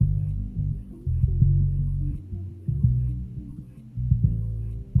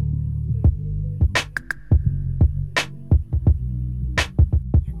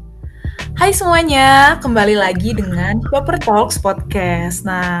Hai semuanya, kembali lagi dengan Shopper Talks Podcast.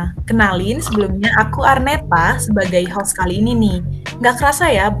 Nah, kenalin sebelumnya aku Arneta sebagai host kali ini nih. Nggak kerasa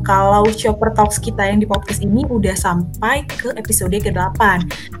ya kalau Shopper Talks kita yang di podcast ini udah sampai ke episode ke-8.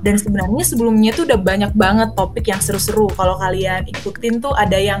 Dan sebenarnya sebelumnya tuh udah banyak banget topik yang seru-seru. Kalau kalian ikutin tuh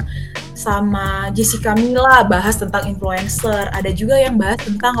ada yang sama Jessica Mila bahas tentang influencer, ada juga yang bahas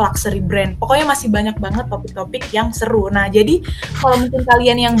tentang luxury brand. Pokoknya masih banyak banget topik-topik yang seru. Nah, jadi kalau mungkin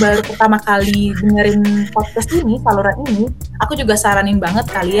kalian yang baru pertama kali dengerin podcast ini, saluran ini, aku juga saranin banget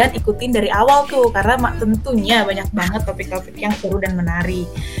kalian ikutin dari awal tuh, karena tentunya banyak banget topik-topik yang seru dan menarik.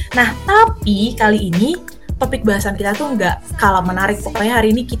 Nah, tapi kali ini topik bahasan kita tuh nggak kalah menarik. Pokoknya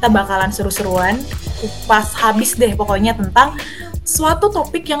hari ini kita bakalan seru-seruan, kupas habis deh pokoknya tentang suatu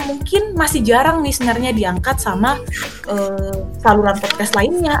topik yang mungkin masih jarang nih sebenarnya diangkat sama saluran podcast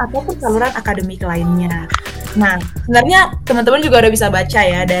lainnya ataupun saluran akademik lainnya. Nah, sebenarnya teman-teman juga udah bisa baca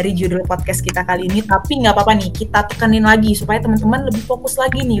ya dari judul podcast kita kali ini, tapi nggak apa-apa nih, kita tekanin lagi supaya teman-teman lebih fokus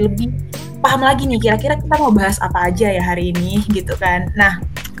lagi nih, lebih paham lagi nih, kira-kira kita mau bahas apa aja ya hari ini, gitu kan. Nah,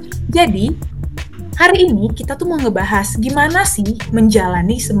 jadi hari ini kita tuh mau ngebahas gimana sih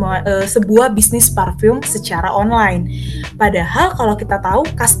menjalani sebuah bisnis parfum secara online. Padahal kalau kita tahu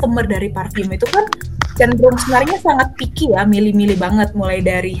customer dari parfum itu kan cenderung sebenarnya sangat picky ya, milih-milih banget mulai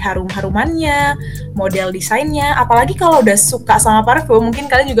dari harum-harumannya, model desainnya. Apalagi kalau udah suka sama parfum, mungkin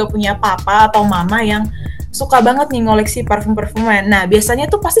kalian juga punya papa atau mama yang suka banget nih ngoleksi parfum-parfuman. Nah, biasanya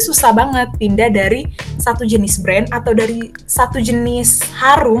tuh pasti susah banget pindah dari satu jenis brand atau dari satu jenis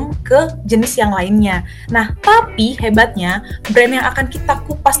harum ke jenis yang lainnya. Nah, tapi hebatnya brand yang akan kita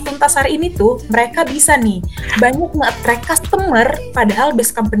kupas tuntas hari ini tuh mereka bisa nih banyak nge-attract customer padahal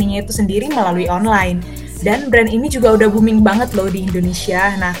base company-nya itu sendiri melalui online. Dan brand ini juga udah booming banget loh di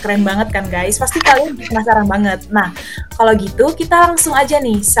Indonesia. Nah, keren banget kan guys? Pasti kalian penasaran banget. Nah, kalau gitu kita langsung aja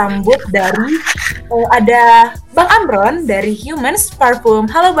nih sambut dari ada Bang Amron dari Humans Parfum.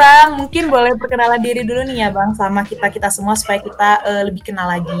 Halo Bang, mungkin boleh perkenalan diri dulu nih ya Bang sama kita semua supaya kita lebih kenal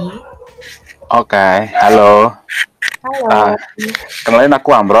lagi. Oke, halo. Halo. Kenalin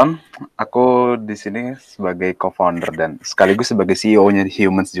aku Amron. Aku di sini sebagai co-founder dan sekaligus sebagai CEO-nya di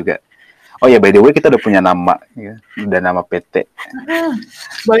Humans juga. Oh ya, by the way kita udah punya nama, ya, udah nama PT.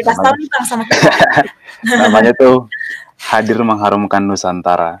 Boleh kasih tahu nih Bang sama kita. Namanya tuh Hadir Mengharumkan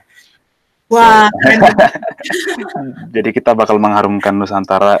Nusantara. Wah, Jadi kita bakal mengharumkan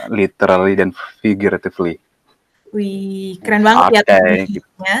Nusantara literally dan figuratively. wih, keren banget ya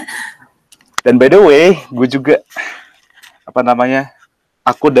teman-temannya. Dan by the way, gue juga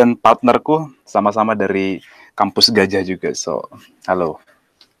aku dan partnerku sama-sama dari kampus Gajah juga. So, halo.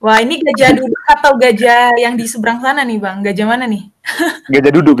 Wah, ini gajah duduk atau gajah yang di seberang sana nih, Bang? Gajah mana nih?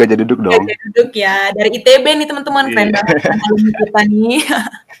 Gajah duduk dong. Gajah duduk ya. Dari ITB nih, teman-teman. Keren banget kan alumni kita nih.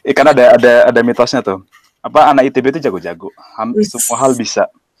 Kan ada mitosnya tuh. Apa anak ITB itu jago-jago. Semua hal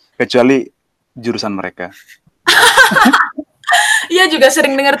bisa kecuali jurusan mereka. Iya juga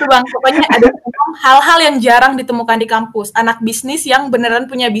sering dengar tuh Bang, pokoknya ada hal-hal yang jarang ditemukan di kampus, anak bisnis yang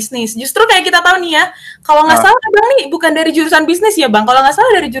beneran punya bisnis. Justru kayak kita tahu nih ya, kalau nggak salah Bang nih bukan dari jurusan bisnis ya Bang, kalau nggak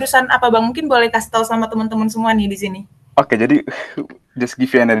salah dari jurusan apa Bang? Mungkin boleh kasih tahu sama teman-teman semua nih di sini. Oke, jadi just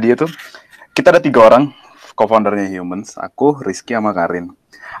give you an idea tuh, kita ada 3 orang co-foundernya Humans, aku, Rizky, sama Karin.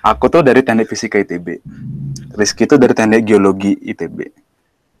 Aku tuh dari teknik fisika ITB, Rizky tuh dari teknik geologi ITB,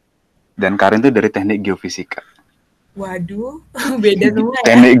 dan Karin tuh dari teknik geofisika. Waduh, beda semua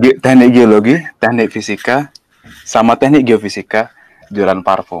ya. Teknik geologi, teknik fisika, sama teknik geofisika, jualan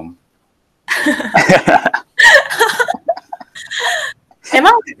parfum.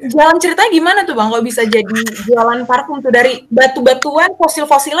 Emang jalan ceritanya gimana tuh Bang, kalau bisa jadi jualan parfum tuh dari batu-batuan,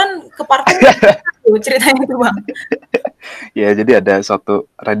 fosil-fosilan ke parfum tuh ceritanya tuh Bang? Ya, jadi ada suatu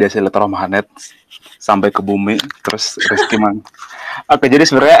radiasi elektromagnet sampai ke bumi, terus Rizky Oke, jadi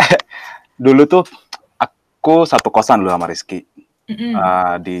sebenarnya dulu tuh aku satu kosan dulu sama Rizky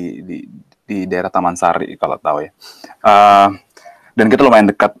di daerah Taman Sari kalau tahu ya. Dan kita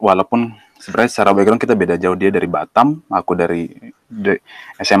lumayan dekat walaupun sebenarnya secara background kita beda jauh. Dia dari Batam, aku dari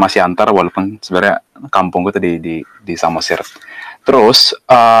SMA Siantar, walaupun sebenarnya kampung gue tuh di Samosir. Terus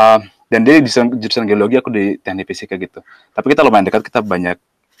dan dia di jurusan geologi, aku di teknik fisika gitu. Tapi kita lumayan dekat, kita banyak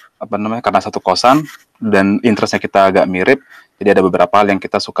karena satu kosan dan interestnya kita agak mirip, jadi ada beberapa hal yang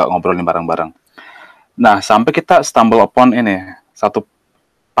kita suka ngobrolin bareng-bareng. Nah, sampai kita stumble upon ini satu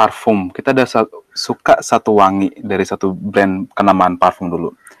parfum. Kita ada suka satu wangi dari satu brand kenamaan parfum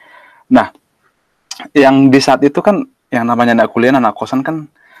dulu. Nah, yang di saat itu kan yang namanya anak kuliah, anak kosan kan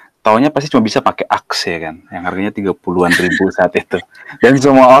taunya pasti cuma bisa pakai Axe ya kan, yang harganya 30-an ribu saat itu. Dan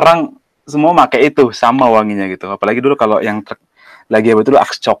semua pakai itu sama wanginya gitu. Apalagi dulu kalau yang lagi apa itu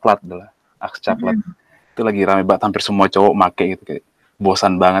Axe coklat dulu. Axe coklat. Itu lagi rame banget, hampir semua cowok make gitu, kayak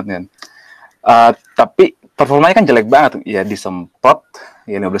bosan banget kan. Tapi performanya kan jelek banget, ya disemprot,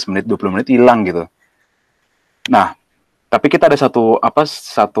 ya 15 menit, 20 menit hilang gitu. Nah, tapi kita ada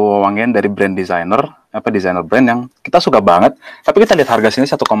satu wangian dari brand designer brand yang kita suka banget, tapi kita lihat harga sini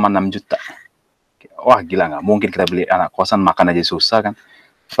 1,6 juta. Wah gila, nggak mungkin kita beli, anak kosan makan aja susah kan.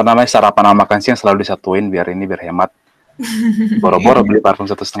 Apa namanya, sarapan sama makan siang selalu disatuin biar hemat. Boro-boro beli parfum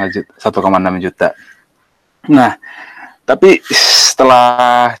 1,5 juta, 1,6 juta. Nah, tapi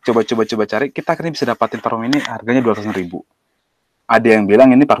setelah coba cari, kita akhirnya bisa dapatin parfum ini harganya 200.000. Ada yang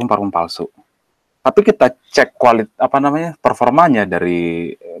bilang ini parfum palsu. Tapi kita cek performanya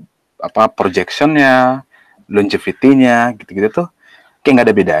dari projectionnya, longevity-nya, gitu-gitu tuh kayak nggak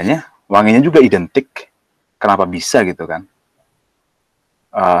ada bedanya. Wanginya juga identik. Kenapa bisa gitu kan?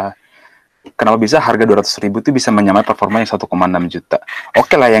 Kenapa bisa harga 200.000 itu bisa menyamai performa yang 1,6 juta?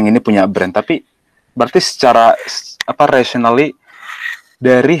 Oke lah, yang ini punya brand, tapi berarti secara rationally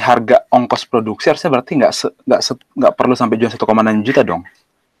dari harga ongkos produksi harusnya berarti nggak perlu sampai jual 1,6 juta dong.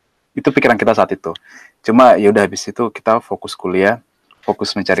 Itu pikiran kita saat itu. Cuma ya udah, habis itu kita fokus kuliah,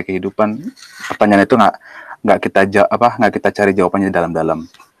 fokus mencari kehidupan. Pertanyaan itu nggak kita cari jawabannya dalam-dalam.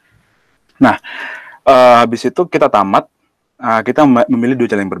 Nah, habis itu kita tamat, kita memilih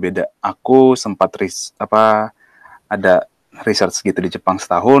 2 jalan yang berbeda. Aku sempat ada research gitu di Jepang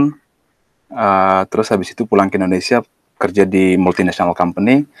setahun, terus habis itu pulang ke Indonesia kerja di multinational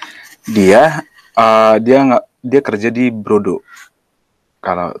company. Dia kerja di Brodo,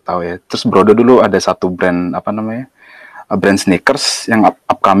 kalau tahu ya. Terus Brodo dulu ada satu brand brand sneakers yang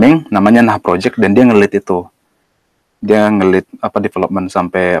upcoming, namanya Nah Project, dan dia ngelit itu. Dia ngelit development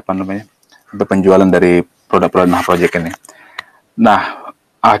sampai penjualan dari produk-produk Nah Project ini. Nah,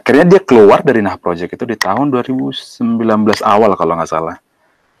 akhirnya dia keluar dari Nah Project itu di tahun 2019 awal kalau nggak salah.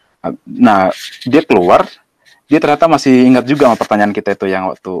 Nah, dia keluar, dia ternyata masih ingat juga sama pertanyaan kita itu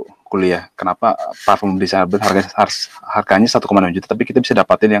yang waktu kuliah. Kenapa parfum designer harganya 1,6 juta, tapi kita bisa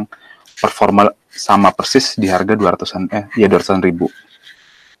dapatin yang performa sama persis di harga 200-an ribu.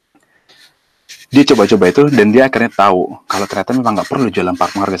 Dia coba-coba itu, dan dia akhirnya tahu kalau ternyata memang nggak perlu jualan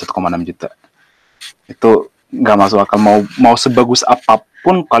parfum harga 1,6 juta. Itu nggak masuk akal. Mau sebagus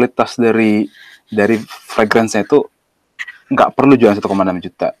apapun kualitas dari fragrance-nya itu, nggak perlu jualan 1,6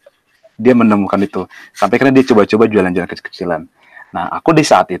 juta. Dia menemukan itu. Sampai karena dia coba-coba jualan-jualan kecil-kecilan. Nah, aku di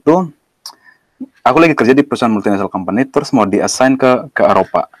saat itu, aku lagi kerja di perusahaan multinational company, terus mau di-assign ke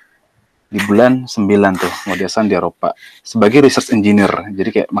Eropa. Di bulan 9 tuh, mau di-assign di Eropa. Sebagai research engineer. Jadi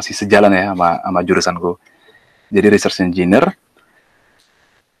kayak masih sejalan ya sama jurusanku. Jadi research engineer.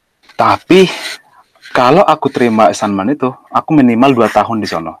 Tapi, kalau aku terima assignment itu, aku minimal 2 tahun di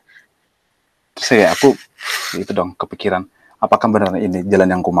sono. Terus aku itu dong kepikiran, apakah benar ini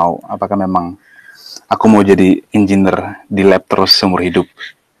jalan yang aku mau? Apakah memang aku mau jadi engineer di lab terus seumur hidup?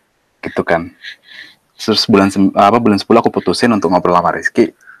 Gitu kan. Terus bulan 10 aku putusin untuk ngobrol sama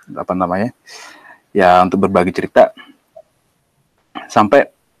Rizky, ya untuk berbagi cerita. Sampai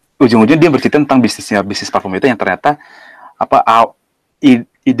ujung-ujungnya dia bercerita tentang bisnis parfum itu yang ternyata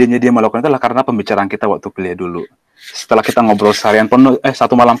idenya dia melakukan itu adalah karena pembicaraan kita waktu kuliah dulu. Setelah kita ngobrol seharian penuh, 1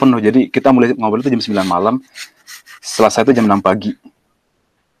 malam penuh. Jadi kita mulai ngobrol itu jam 9 malam. Selesai itu jam 6 pagi.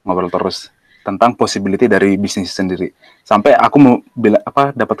 Ngobrol terus tentang possibility dari bisnis sendiri. Sampai aku mau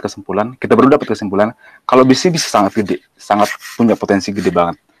dapat kesimpulan, kita baru dapat kesimpulan kalau bisnis bisa sangat gede, sangat punya potensi gede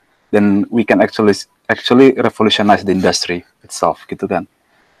banget. Dan we can actually revolutionize the industry itself, gitu kan.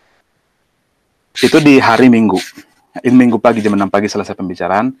 Itu di hari Minggu. Ini Minggu pagi jam 6 pagi selesai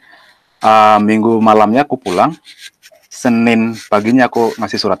pembicaraan. Minggu malamnya aku pulang. Senin paginya aku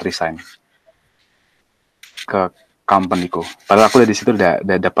ngasih surat resign ke company-ku. Padahal aku di situ udah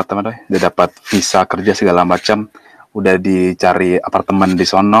dapat visa kerja segala macam, udah dicari apartemen di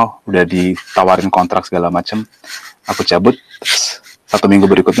sono, udah ditawarin kontrak segala macam. Aku cabut. Terus 1 minggu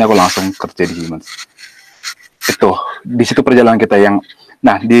berikutnya aku langsung kerja di Siemens. Itu di situ perjalanan kita yang.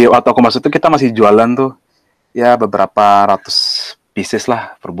 Nah, di waktu aku masuk itu kita masih jualan tuh ya beberapa ratus pieces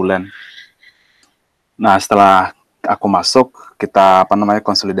lah per bulan. Nah, setelah aku masuk, kita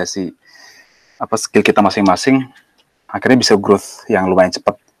konsolidasi skill kita masing-masing, akhirnya bisa growth yang lumayan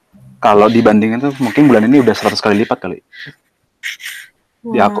cepat. Kalau dibandingin tuh mungkin bulan ini udah 100 kali lipat kali.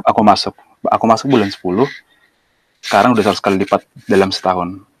 Wow. Ya aku masuk bulan 10, sekarang udah 100 kali lipat dalam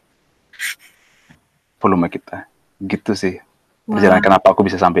setahun volume kita. Gitu sih. Perjalanan kenapa aku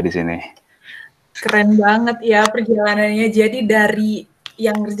bisa sampai di sini. Keren banget ya perjalanannya. Jadi dari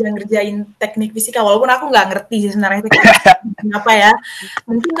yang ngerjain teknik fisika, walaupun aku nggak ngerti sih sebenarnya kenapa ya.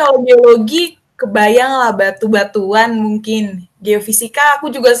 Mungkin kalau biologi kebayang lah batu-batuan, mungkin geofisika aku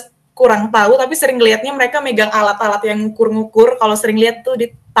juga kurang tahu, tapi sering lihatnya mereka megang alat-alat yang ngukur-ngukur. Kalau sering lihat tuh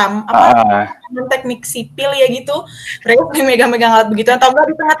di teknik sipil ya gitu, mereka sering megang-megang alat begitu. Atau enggak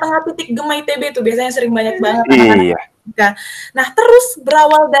di tengah-tengah titik gema ITB tuh biasanya sering banyak banget anak-anak. Iya. Nah, terus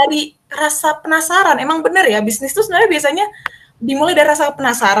berawal dari rasa penasaran. Emang bener ya, bisnis tuh sebenarnya biasanya dimulai dari rasa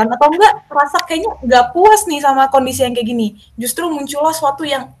penasaran atau enggak rasa kayaknya nggak puas nih sama kondisi yang kayak gini. Justru muncullah suatu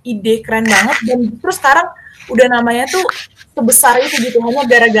yang ide keren banget dan justru sekarang udah namanya tuh sebesar itu gitu, hanya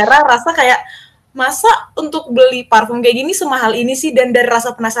gara-gara rasa kayak masa untuk beli parfum kayak gini semahal ini sih, dan dari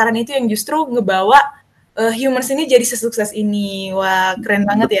rasa penasaran itu yang justru ngebawa Humans ini jadi sesukses ini. Wah, keren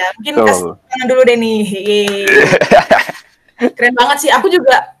banget ya. Mungkin kasih tangan dulu deh nih. Keren banget sih.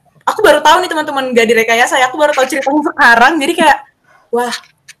 Aku baru tahu nih teman-teman gak direkayasa ya. Aku baru tahu ceritanya sekarang. Jadi kayak, wah,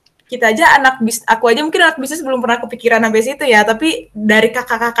 kita aja aku aja mungkin anak bisnis belum pernah kepikiran sampai situ ya. Tapi dari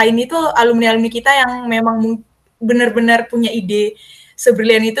kakak-kakak ini tuh alumni-alumni kita yang memang benar-benar punya ide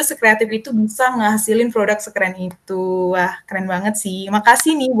sebrilian itu, sekreatif itu, bisa ngehasilin produk sekeren itu. Wah, keren banget sih.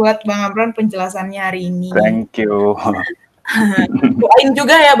 Makasih nih buat Bang Amron penjelasannya hari ini. Thank you. Doain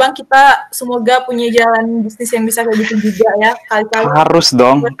juga ya Bang, kita semoga punya jalan bisnis yang bisa kayak gitu juga ya. Kali-kali harus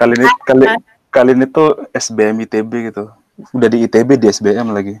dong. Kali ini tuh SBM ITB gitu. Udah di ITB, di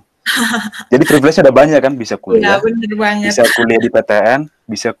SBM lagi. Jadi privilege ada banyak kan, bisa kuliah. Ya, bener banget. Bisa kuliah di PTN,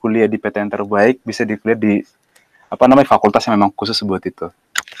 bisa kuliah di PTN terbaik, bisa kuliah di fakultas yang memang khusus buat itu.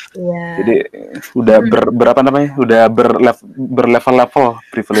 Iya. Jadi udah udah berlevel-level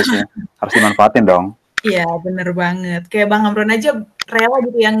privilege-nya. Harus dimanfaatin dong. Iya, bener banget. Kayak Bang Amron aja rela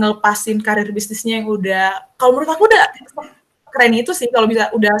gitu yang ngelepasin karir bisnisnya yang udah, kalau menurut aku udah keren itu sih, kalau bisa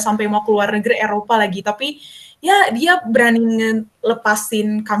udah sampai mau keluar negeri, Eropa lagi. Tapi ya dia berani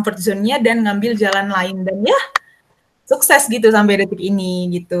ngelepasin comfort zone-nya dan ngambil jalan lain. Dan ya sukses gitu sampai detik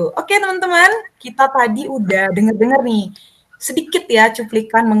ini gitu. Oke teman-teman, kita tadi udah denger-denger nih sedikit ya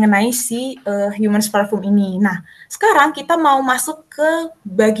cuplikan mengenai si Humans Parfum ini. Nah, sekarang kita mau masuk ke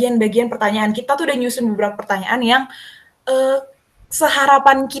bagian-bagian pertanyaan. Kita tuh udah nyusun beberapa pertanyaan yang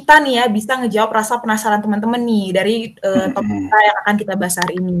seharapan kita nih ya bisa ngejawab rasa penasaran teman-teman nih dari topik kita yang akan kita bahas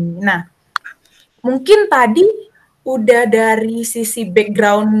hari ini. Nah, mungkin tadi udah dari sisi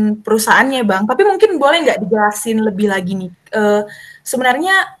background perusahaannya Bang, tapi mungkin boleh nggak dijelasin lebih lagi nih,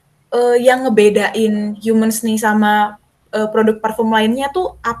 sebenarnya yang ngebedain Humans nih sama produk parfum lainnya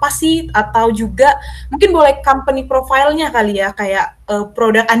tuh apa sih? Atau juga mungkin boleh company profile-nya kali ya, kayak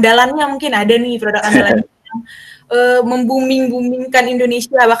produk andalannya mungkin ada nih, produk andalannya yang membuming-bumingkan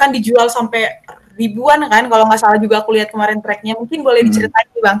Indonesia, bahkan dijual sampai ribuan kan, kalau nggak salah juga aku lihat kemarin tracknya. Mungkin boleh diceritain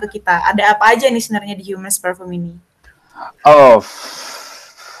Bang ke kita, ada apa aja nih sebenarnya di Humans Parfum ini?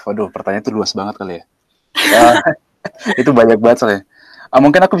 Waduh, pertanyaan itu luas banget kali ya. Itu banyak banget soalnya.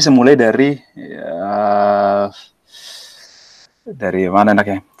 Mungkin aku bisa mulai dari mana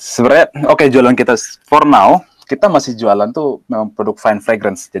enaknya. Sebenarnya, jualan kita for now, kita masih jualan tuh memang produk fine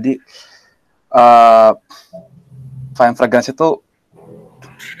fragrance. Jadi fine fragrance itu,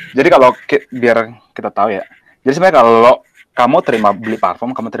 jadi kalau biar kita tahu ya. Jadi sebenarnya kalau kamu beli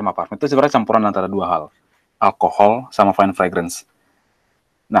parfum, kamu terima parfum itu sebenarnya campuran antara dua hal. Alkohol sama fine fragrance.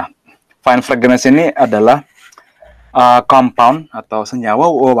 Nah, fine fragrance ini adalah compound atau senyawa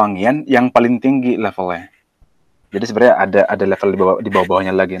wewangian yang paling tinggi levelnya. Jadi sebenarnya ada level di bawah-bawahnya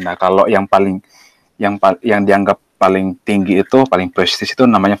lagi. Nah, kalau yang dianggap paling tinggi itu, paling prestis itu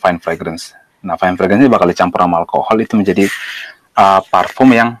namanya fine fragrance. Nah, fine fragrance ini bakal dicampur sama alkohol, itu menjadi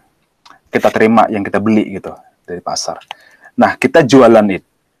parfum yang kita terima, yang kita beli gitu dari pasar. Nah, kita jualan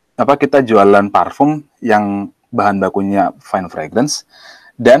parfum yang bahan bakunya fine fragrance,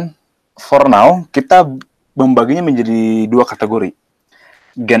 dan for now kita membaginya menjadi dua kategori,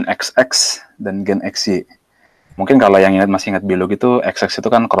 gen XX dan gen XY. Mungkin kalau yang masih ingat biologi itu, XX itu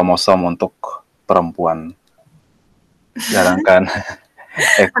kan kromosom untuk perempuan. Sedangkan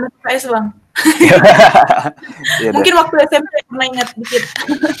anak PS Bang. Mungkin waktu SMP pernah ingat dikit.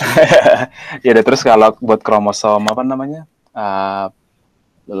 Ya, terus kalau buat kromosom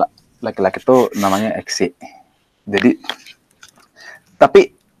laki-laki itu namanya XY. Jadi,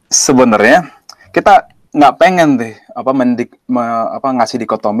 tapi sebenarnya kita nggak pengen deh ngasih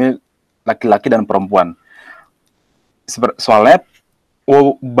dikotomi laki-laki dan perempuan. Soalnya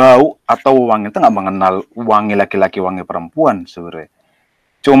bau atau wangi itu nggak mengenal wangi laki-laki, wangi perempuan sebenarnya.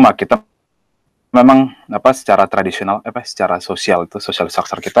 Cuma kita memang secara tradisional, secara sosial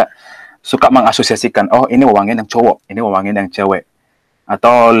structure kita suka mengasosiasikan, ini wewangian yang cowok, ini wewangian yang cewek,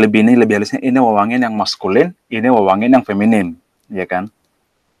 atau lebih halusnya ini wewangian yang maskulin, ini wewangian yang feminin, ya kan?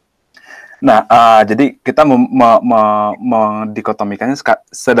 Nah, jadi kita mendikotomikannya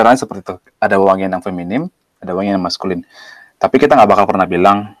sederhana seperti itu. Ada wewangian yang feminim, ada wewangian yang maskulin. Tapi kita nggak bakal pernah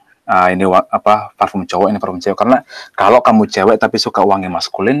bilang ini parfum cowok, ini parfum cewek. Karena kalau kamu cewek tapi suka wangi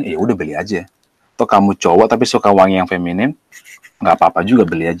maskulin, ya udah beli aja. Atau kamu cowok tapi suka wangi yang feminin, nggak apa-apa juga,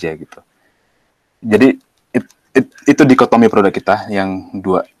 beli aja gitu. Jadi itu dikotomi produk kita yang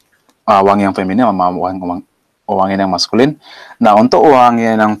dua, wangi yang feminin sama wangi yang maskulin. Nah, untuk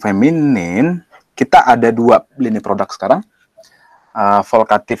wangi yang feminin kita ada 2 lini produk sekarang,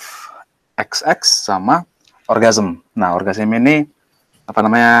 Volcative XX sama Orgasm. Nah, Orgasm ini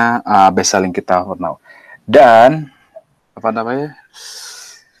best selling kita for now. Dan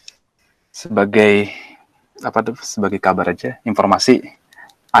sebagai sebagai kabar aja, informasi,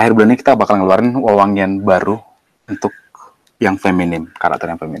 akhir bulan ini kita bakal ngeluarin wewangian baru untuk yang feminim,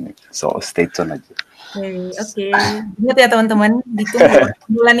 karakter yang feminim. So stay tune aja. Oke. Ingat ya teman-teman, ditunggu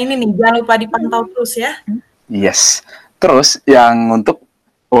bulan ini nih, jangan lupa dipantau terus ya. Yes. Terus yang untuk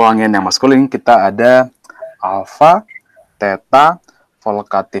wewangian yang maskulin kita ada Alpha, Theta,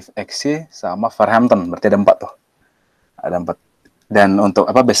 Volcative XC sama Farhampton. Berarti ada 4 tuh. Ada 4. Dan untuk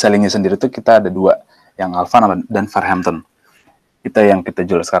best sellingnya sendiri tuh kita ada 2, yang Alpha dan Farhampton. Itu yang kita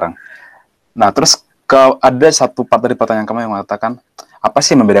jual sekarang. Nah, terus ada satu part dari pertanyaan kamu yang mengatakan, apa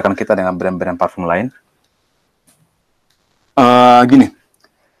sih yang membedakan kita dengan brand-brand parfum lain? Gini,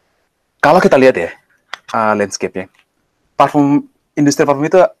 kalau kita lihat ya, landscape-nya, industri parfum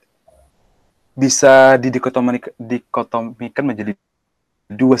itu bisa dikotomikan menjadi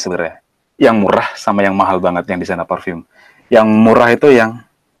 2 sebenarnya. Yang murah sama yang mahal banget, yang desainer parfum. Yang murah itu yang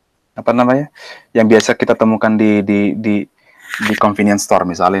yang biasa kita temukan di convenience store,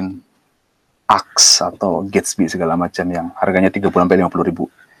 misalnya Axe atau Gatsby segala macam, yang harganya 30-50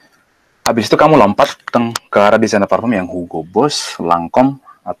 ribu. Habis itu kamu lompat ke arah desainer parfum yang Hugo Boss, Lancome,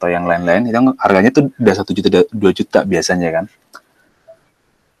 atau yang lain-lain, itu harganya tuh udah 1 juta, 2 juta biasanya kan.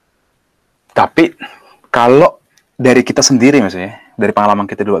 Tapi kalau dari kita sendiri, maksudnya dari pengalaman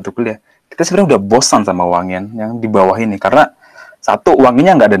kita dulu waktu kuliah, kita sebenarnya udah bosan sama wangian yang di bawah ini. Karena satu,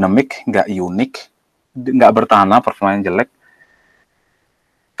 wanginya nggak dynamic, nggak unik, nggak bertahan, performanya jelek.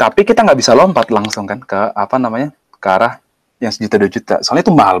 Tapi kita nggak bisa lompat langsung kan ke ke arah yang 1 juta 2 juta. Soalnya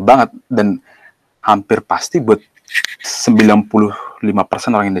itu mahal banget, dan hampir pasti buat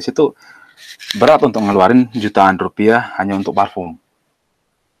 95% orang Indonesia itu berat untuk ngeluarin jutaan rupiah hanya untuk parfum.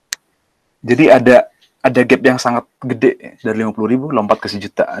 Jadi ada gap yang sangat gede, dari 50 ribu lompat ke 1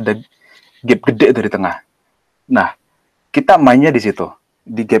 juta. Ada gap gede dari tengah. Nah, kita mainnya di situ,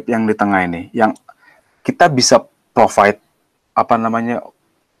 di gap yang di tengah ini, yang kita bisa provide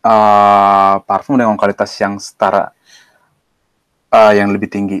parfum dengan kualitas yang setara, yang lebih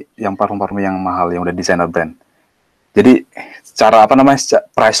tinggi, yang parfum-parfum yang mahal, yang udah designer brand. Jadi secara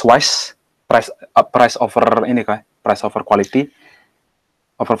price wise, price over quality,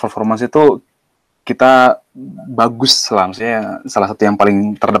 over performance itu kita bagus lah, maksudnya salah satu yang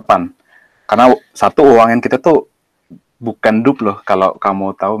paling terdepan. Karena satu, wangian kita tuh bukan dupe loh. Kalau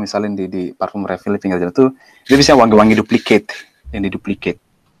kamu tahu misalnya di parfum refill tinggal jalan tuh, dia bisa wangi-wangi yang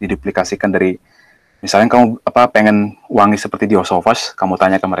diduplikasikan dari, misalnya kamu pengen wangi seperti Dior Sauvage, kamu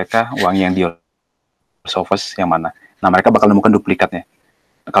tanya ke mereka wangi yang Dior Sauvage yang mana. Nah, mereka bakal menemukan duplikatnya.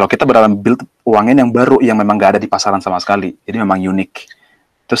 Kalau kita berdalam build wangian yang baru, yang memang nggak ada di pasaran sama sekali, jadi memang unik.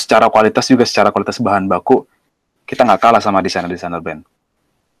 Terus secara kualitas bahan baku, kita nggak kalah sama desainer brand.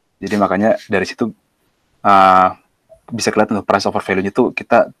 Jadi makanya dari situ bisa kelihatan price over value-nya itu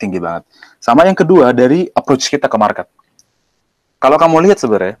kita tinggi banget. Sama yang kedua, dari approach kita ke market. Kalau kamu lihat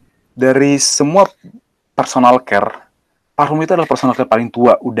sebenarnya, dari semua personal care, parfum itu adalah personal care paling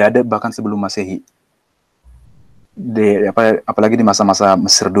tua, udah ada bahkan sebelum Masehi. Apalagi di masa-masa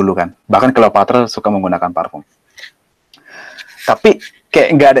Mesir dulu kan. Bahkan Cleopatra suka menggunakan parfum. Tapi kayak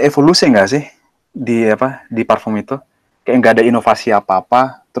nggak ada evolusi nggak sih di parfum itu? Kayak nggak ada inovasi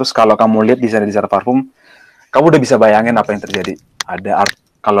apa-apa. Terus kalau kamu lihat desainer parfum, kamu udah bisa bayangin apa yang terjadi.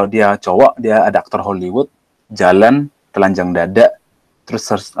 Kalau dia cowok, dia ada aktor Hollywood, jalan telanjang dada, terus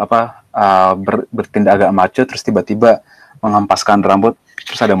bertindak agak macho, terus tiba-tiba menghempaskan rambut,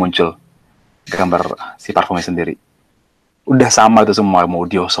 terus ada muncul gambar si parfumnya sendiri. Udah sama itu semua, mau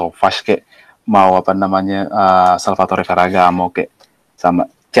Dior Sauvage kayak, mau Salvatore Ferragamo kayak,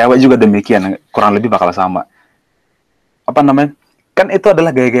 sama. Cewek juga demikian, kurang lebih bakal sama. Kan itu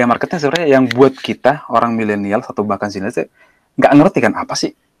adalah gaya-gaya marketnya sebenarnya yang buat kita orang milenial atau bahkan sini nggak ngerti kan, apa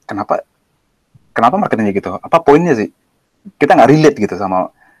sih, kenapa marketingnya gitu, apa poinnya sih, kita nggak relate gitu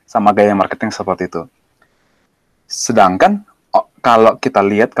sama gaya marketing seperti itu. Sedangkan kalau kita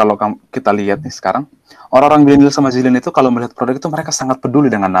lihat nih sekarang, orang-orang milenial sama zilenial itu kalau melihat produk itu, mereka sangat peduli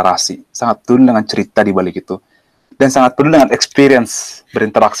dengan narasi, sangat peduli dengan cerita di balik itu, dan sangat peduli dengan experience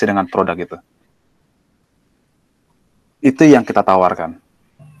berinteraksi dengan produk itu. Itu yang kita tawarkan.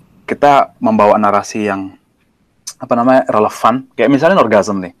 kita membawa narasi yang relevan. Kayak misalnya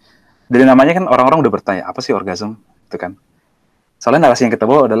orgasm nih. Dari namanya kan orang-orang udah bertanya, apa sih orgasm? Itu kan. Soalnya narasi yang kita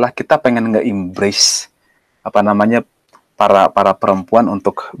bawa adalah kita pengen nge-embrace para para perempuan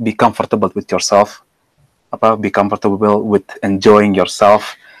untuk be comfortable with yourself, be comfortable with enjoying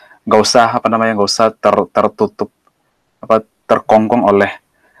yourself. Gak usah tertutup, terkongkong oleh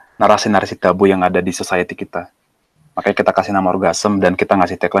narasi-narasi tabu yang ada di society kita. Makanya kita kasih nama orgasm dan kita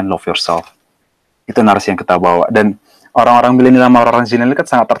ngasih tagline love yourself. Itu narasi yang kita bawa. Dan orang-orang milenial sama orang-orang zilenial kan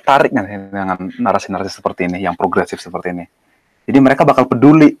sangat tertarik dengan narasi-narasi seperti ini, yang progresif seperti ini. Jadi mereka bakal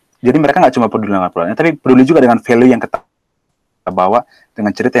peduli. Jadi mereka nggak cuma peduli dengan produknya, tapi peduli juga dengan value yang kita bawa, dengan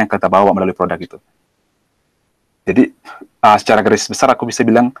cerita yang kita bawa melalui produk itu. Jadi secara garis besar aku bisa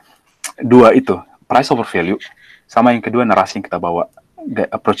bilang dua itu, price over value, sama yang kedua narasi yang kita bawa,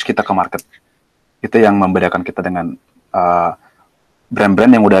 approach kita ke market. Itu yang membedakan kita dengan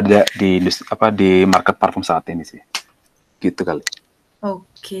brand-brand yang udah ada di market parfum saat ini sih. Gitu kali.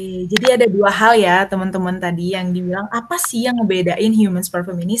 Oke, jadi ada dua hal ya teman-teman tadi yang dibilang apa sih yang ngebedain Humans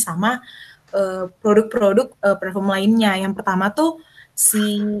Parfum ini sama produk-produk parfum lainnya. Yang pertama tuh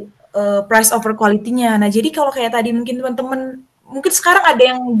si price over quality-nya. Nah, jadi kalau kayak tadi mungkin teman-teman, mungkin sekarang ada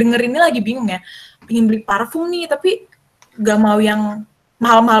yang denger ini lagi bingung ya, pengen beli parfum nih tapi gak mau yang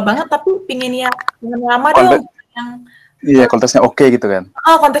mahal-mahal banget, tapi pengen yang lama dong. Iya, kualitasnya oke gitu kan.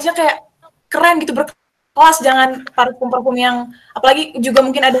 Kualitasnya kayak keren gitu, kelas, jangan parfum-parfum yang, apalagi juga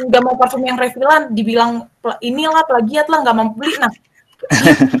mungkin ada yang nggak mau parfum yang refillan, dibilang inilah plagiat lah, nggak mau beli. Nah,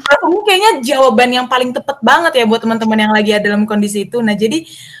 parfum kayaknya jawaban yang paling tepat banget ya buat teman-teman yang lagi ada dalam kondisi itu. Nah, jadi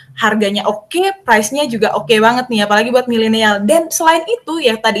harganya oke, price-nya juga oke banget nih, apalagi buat milenial. Dan selain itu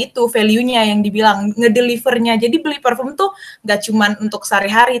ya tadi itu value-nya yang dibilang, ngedelivernya. Jadi beli parfum tuh nggak cuma untuk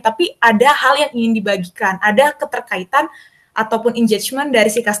sehari-hari, tapi ada hal yang ingin dibagikan, ada keterkaitan ataupun engagement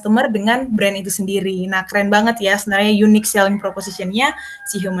dari si customer dengan brand itu sendiri. Nah, keren banget ya sebenarnya unique selling proposition-nya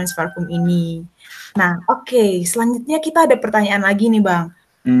si Humans Parfum ini. Nah, oke, selanjutnya kita ada pertanyaan lagi nih, Bang.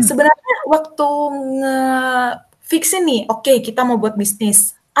 Sebenarnya waktu nge-fixin nih, oke, kita mau buat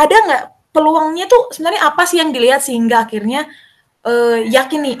bisnis, ada nggak peluangnya tuh sebenarnya apa sih yang dilihat sehingga akhirnya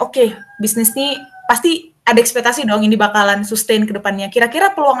yakin nih, oke, bisnis nih pasti ada ekspektasi dong ini bakalan sustain ke depannya.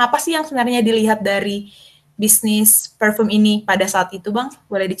 Kira-kira peluang apa sih yang sebenarnya dilihat dari bisnis parfum ini pada saat itu, Bang?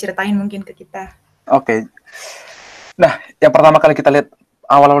 Boleh diceritain mungkin ke kita? Oke. Nah, yang pertama kali kita lihat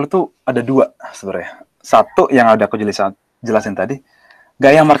awal-awal itu ada dua sebenarnya. Satu yang ada aku jelasin tadi,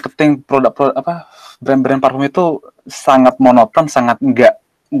 gaya marketing produk brand-brand parfum itu sangat monoton, sangat nggak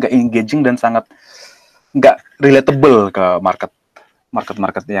engaging dan sangat nggak relatable ke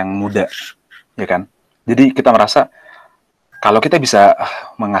market yang muda, ya kan? Jadi kita merasa kalau kita bisa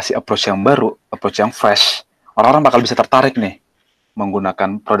mengasih approach yang baru, approach yang fresh, orang-orang bakal bisa tertarik nih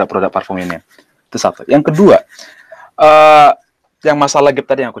menggunakan produk-produk parfum ini. Itu satu. Yang kedua, yang masalah gap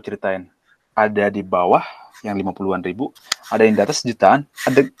tadi yang aku ceritain, ada di bawah yang 50-an ribu, ada yang di atas jutaan,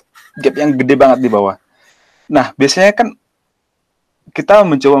 ada gap yang gede banget di bawah. Nah, biasanya kan kita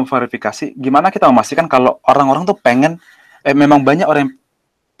mencoba memverifikasi gimana kita memastikan kalau orang-orang tuh memang banyak orang yang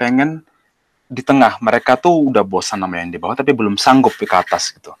pengen di tengah, mereka tuh udah bosan sama yang di bawah tapi belum sanggup ke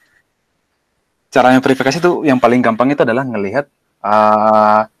atas gitu. Caranya verifikasi tuh yang paling gampang itu adalah ngelihat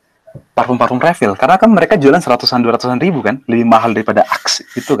parfum-parfum refill, karena kan mereka jualan 100-200 ribu kan, lebih mahal daripada Axe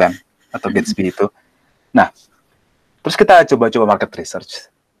itu kan, atau Gatsby itu. Nah, terus kita coba-coba market research.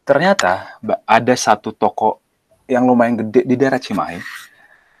 Ternyata ada satu toko yang lumayan gede di daerah Cimahi.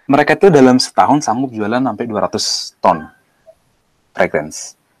 Mereka itu dalam setahun sanggup jualan sampai 200 ton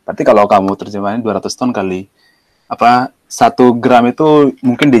fragrance. Berarti kalau kamu terjemahin 200 ton kali 1 gram itu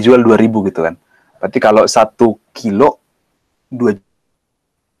mungkin dijual 2.000 gitu kan. Berarti kalau 1 kilo 2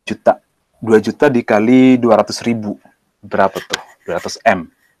 juta. 2 juta dikali 200.000. Berapa tuh? 200 M.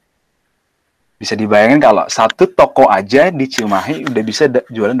 Bisa dibayangin kalau satu toko aja di Cimahi udah bisa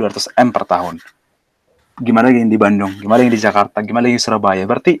jualan 200 M per tahun. Gimana yang di Bandung, gimana yang di Jakarta, gimana yang di Surabaya.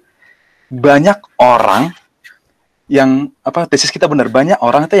 Berarti banyak orang yang tesis kita benar, banyak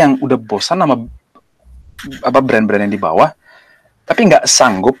orang itu yang udah bosan sama brand-brand yang di bawah, tapi nggak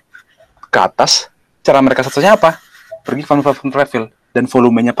sanggup ke atas. Cara mereka satunya apa? Pergi parfum refill, dan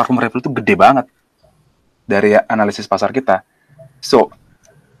volumenya parfum refill itu gede banget dari analisis pasar kita. So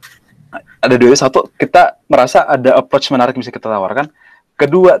ada dua. Satu, kita merasa ada approach menarik yang bisa kita tawarkan.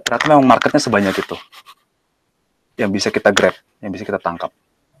 Kedua, ternyata memang marketnya sebanyak itu yang bisa kita grab, yang bisa kita tangkap.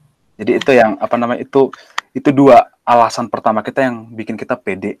 Jadi itu yang itu dua alasan pertama kita yang bikin kita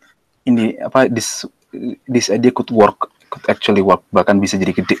pede. Ini this idea could actually work, bahkan bisa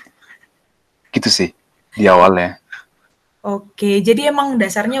jadi gede. Gitu sih di awalnya. Oke, jadi emang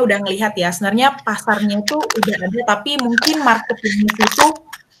dasarnya udah ngelihat ya, sebenarnya pasarnya itu udah ada, tapi mungkin market yang di situ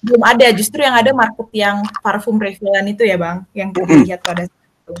belum ada, justru yang ada market yang parfum refill-an itu ya, Bang, yang Mm-mm. dilihat pada saat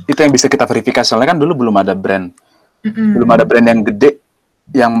itu. Itu yang bisa kita verifikasi, soalnya kan dulu belum ada Mhm. brand yang gede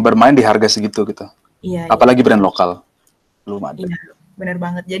yang bermain di harga segitu gitu. Iya iya Apalagi brand lokal, belum ada. iya, bener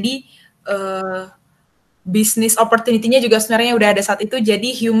banget. Jadi, eee, bisnis opportunity-nya juga sebenarnya udah ada saat itu, jadi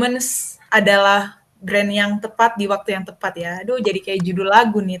Humans adalah brand yang tepat di waktu yang tepat ya. Aduh jadi kayak judul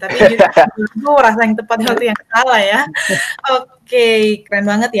lagu nih, tapi judul lagu rasa yang tepat di waktu yang salah ya. Oke, keren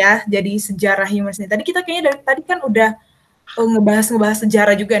banget ya. Jadi sejarah Humans nih. Tadi kita kayaknya dari tadi kan udah ngebahas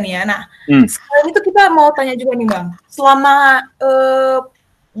sejarah juga nih ya. Nah, Hmm. sekarang itu kita mau tanya juga nih Bang, selama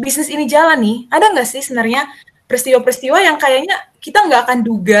bisnis ini jalan nih, ada nggak sih sebenarnya peristiwa-peristiwa yang kayaknya kita nggak akan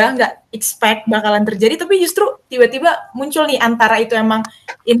duga, nggak expect bakalan terjadi, tapi justru tiba-tiba muncul nih antara itu emang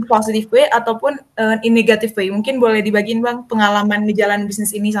in positive way ataupun in negative way. Mungkin boleh dibagiin Bang pengalaman di jalan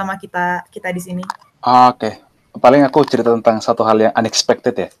bisnis ini sama kita kita di sini. Oke, paling aku cerita tentang satu hal yang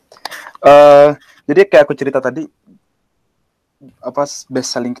unexpected ya. Eh, jadi kayak aku cerita tadi, apa best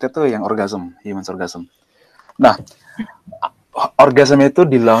selling kita tuh yang orgasm, human orgasm. Nah, orgasm itu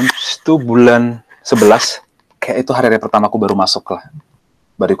di launch tuh bulan 11, kayak itu hari-hari pertama aku baru masuk lah,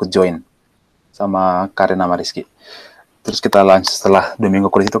 baru ikut join sama Karina sama Rizky. Terus kita launch setelah 2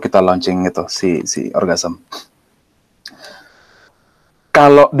 minggu kuliah itu kita launching itu si orgasm.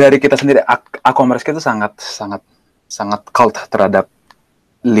 Kalau dari kita sendiri, aku sama Rizky itu sangat sangat sangat cult terhadap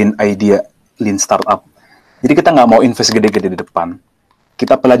lean idea, lean startup. Jadi kita nggak mau invest gede-gede di depan.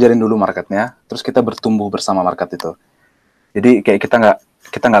 Kita pelajarin dulu marketnya, terus kita bertumbuh bersama market itu. Jadi kayak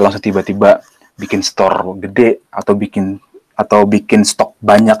kita nggak langsung tiba-tiba bikin store gede atau bikin stok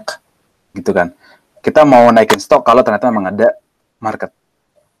banyak gitu kan. Kita mau naikin stok kalau ternyata memang ada market.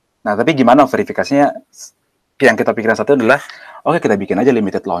 Nah, tapi gimana verifikasinya? Yang kita pikirkan satu adalah, oke kita bikin aja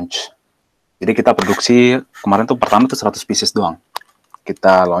limited launch. Jadi kita produksi, kemarin tuh pertama tuh 100 pieces doang.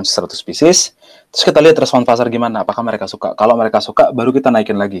 Kita launch 100 pieces, terus kita lihat respon pasar gimana, apakah mereka suka. Kalau mereka suka, baru kita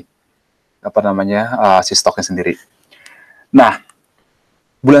naikin lagi, si stoknya sendiri. Nah,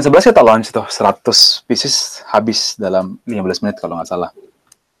 bulan 11 kita launch tuh 100 pieces habis dalam 15 menit kalau nggak salah.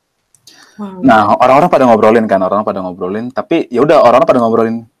 Wow. Nah, orang-orang pada ngobrolin, tapi ya udah orang-orang pada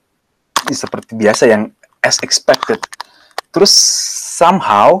ngobrolin seperti biasa yang as expected. Terus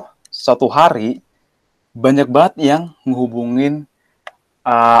somehow suatu hari banyak banget yang menghubungin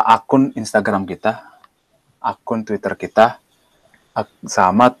akun Instagram kita, akun Twitter kita,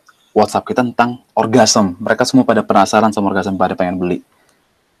 sama WhatsApp kita tentang orgasm. Mereka semua pada penasaran sama orgasm, pada pengen beli.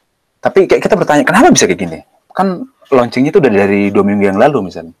 Tapi kayak kita bertanya, kenapa bisa kayak gini? Kan launchingnya itu udah dari 2 minggu yang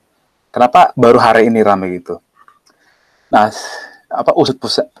lalu misalnya. Kenapa baru hari ini rame gitu? Nah, apa usut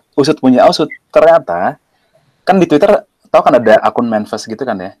punya usut, ternyata kan di Twitter tahu kan ada akun Manifest gitu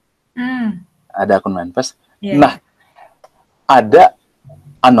kan ya? Hmm. Ada akun Manifest. Iya, Nah, iya. ada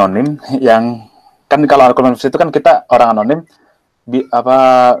anonim yang kan kalau akun Manifest itu kan kita orang anonim apa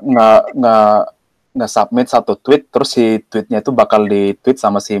nge submit satu tweet, terus si tweetnya itu bakal di tweet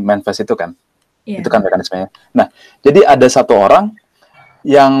sama si Manifest itu kan. Itu Iya. kan mekanismenya. Nah, jadi ada satu orang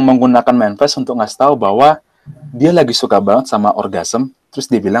yang menggunakan Manifest untuk ngasih tahu bahwa dia lagi suka banget sama orgasm, terus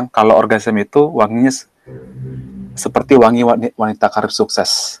dia bilang kalau orgasm itu wanginya seperti wangi wanita karir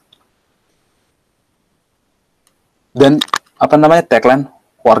sukses. Dan apa namanya tagline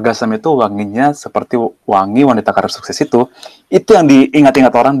orgasm itu wanginya seperti wangi wanita karir sukses itu yang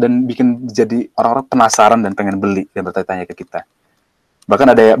diingat-ingat orang dan bikin jadi orang-orang penasaran dan pengen beli dan bertanya-tanya ke kita. Bahkan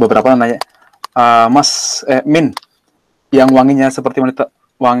ada beberapa yang nanya, Min, yang wanginya seperti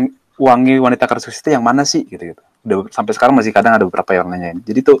wangi wanita karir sukses itu yang mana sih gitu. Udah sampai sekarang masih kadang ada beberapa yang nanyain.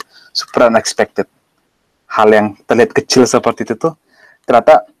 Jadi itu super unexpected. Hal yang terlihat kecil seperti itu tuh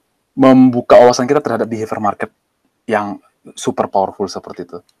ternyata membuka wawasan kita terhadap behavior market yang super powerful seperti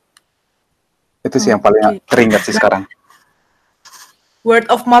itu. Itu sih yang paling Oke. teringat sih sekarang. Word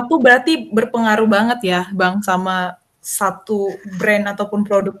of mouth tuh berarti berpengaruh banget ya, Bang, sama satu brand ataupun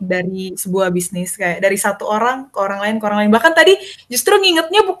produk dari sebuah bisnis. Kayak dari satu orang ke orang lain ke orang lain. Bahkan tadi justru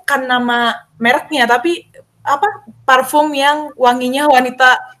ngingetnya bukan nama mereknya, tapi apa parfum yang wanginya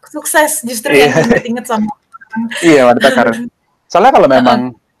wanita sukses justru yang Iya, inget-inget sama iya wanita karir. Soalnya kalau memang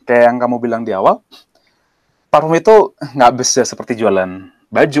kayak yang kamu bilang di awal, parfum itu nggak bisa seperti jualan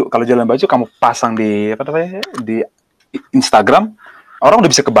baju. Kalau jualan baju kamu pasang di apa namanya di Instagram, orang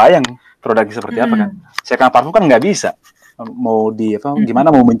udah bisa kebayang produknya seperti apa kan. Hmm. Sedangkan parfum kan nggak bisa. Mau di apa gimana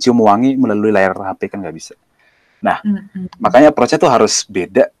mau mencium wangi melalui layar HP kan nggak bisa. Nah, makanya approach-nya tuh harus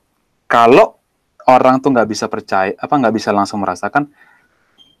beda. Kalau orang tuh nggak bisa percaya, nggak bisa langsung merasakan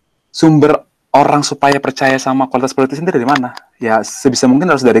sumber orang supaya percaya sama kualitas produk itu sendiri dari mana? Ya sebisa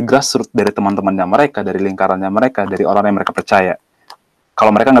mungkin harus dari grassroots, dari teman-temannya mereka, dari lingkarannya mereka, dari orang yang mereka percaya.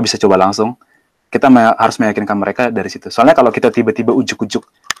 Kalau mereka nggak bisa coba langsung, kita harus meyakinkan mereka dari situ. Soalnya kalau kita tiba-tiba ujuk-ujuk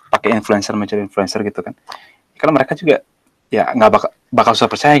pakai influencer, mencari influencer gitu kan, karena mereka juga ya nggak bakal susah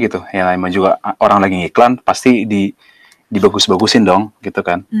percaya gitu. Ya emang juga orang lagi iklan pasti dibagus-bagusin dong gitu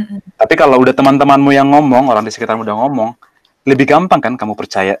kan. Tapi kalau udah teman-temanmu yang ngomong, orang di sekitarmu udah ngomong, lebih gampang kan kamu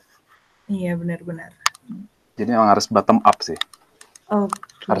percaya. Iya, benar-benar. Jadi memang harus bottom up sih.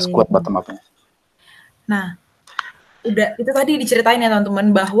 Harus Oke. kuat bottom up-nya. Nah, udah itu tadi diceritain ya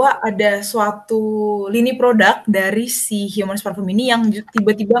teman-teman bahwa ada suatu lini produk dari si Humans Parfum ini yang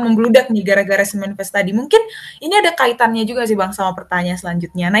tiba-tiba membludak nih gara-gara Semen Fest tadi. Mungkin ini ada kaitannya juga sih Bang sama pertanyaan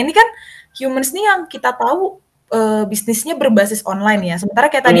selanjutnya. Nah, ini kan Humans nih yang kita tahu bisnisnya berbasis online ya.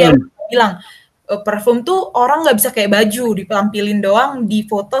 Sementara kayak tadi aku bilang parfum tuh orang nggak bisa kayak baju ditampilin doang di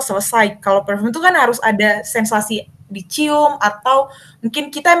foto selesai. Kalau parfum tuh kan harus ada sensasi dicium atau mungkin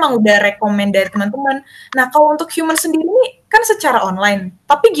kita emang udah rekomend dari teman-teman. Nah, kalau untuk human sendiri kan secara online.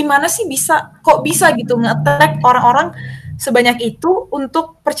 Tapi gimana sih kok bisa gitu nge-attract orang-orang sebanyak itu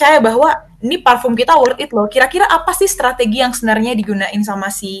untuk percaya bahwa ini parfum kita worth it loh. Kira-kira apa sih strategi yang sebenarnya digunain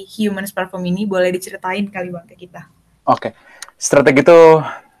sama si Humans Parfum ini? Boleh diceritain kali Bang ke kita. Oke. Strategi itu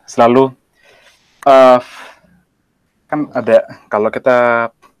selalu uh, kan ada kalau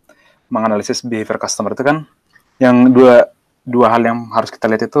kita menganalisis behavior customer itu kan yang dua hal yang harus kita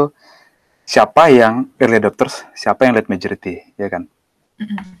lihat itu siapa yang early adopters, siapa yang late majority, ya kan?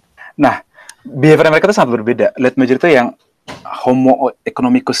 Nah, behavior mereka itu sangat berbeda. Late majority yang homo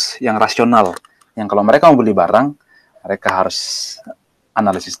economicus, yang rasional, yang kalau mereka mau beli barang, mereka harus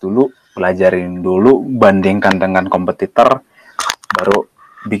analisis dulu, pelajarin dulu, bandingkan dengan kompetitor, baru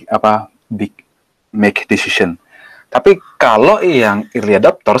make decision. Tapi kalau yang early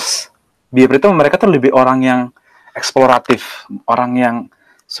adopters, behavior itu mereka tuh lebih orang yang eksploratif, orang yang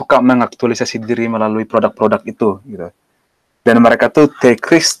suka mengaktualisasi diri melalui produk-produk itu gitu. Dan mereka tuh take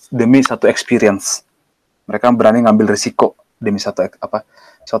risk demi satu experience. Mereka berani ngambil risiko demi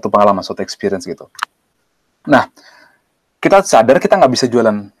suatu pengalaman, suatu experience gitu. Nah, kita sadar kita nggak bisa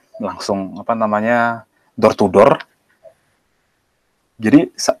jualan langsung door to door.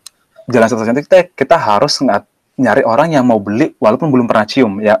 Jadi jalan satu-satunya kita harus nyari orang yang mau beli walaupun belum pernah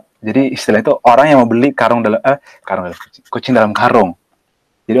cium ya. Jadi istilah itu orang yang mau beli kucing dalam karung.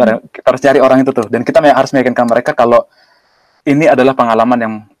 Jadi kita harus cari orang itu tuh, dan kita harus meyakinkan mereka kalau ini adalah pengalaman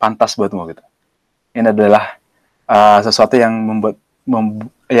yang pantas buatmu gitu. Ini adalah sesuatu yang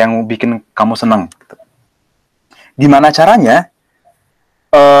yang bikin kamu senang. Gitu. Gimana caranya?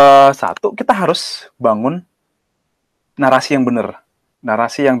 Satu, kita harus bangun narasi yang benar,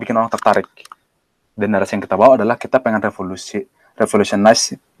 narasi yang bikin orang tertarik. Dan narasi yang kita bawa adalah kita pengen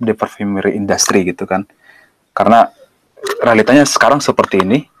revolutionize the perfumery industry gitu kan. Karena realitanya sekarang seperti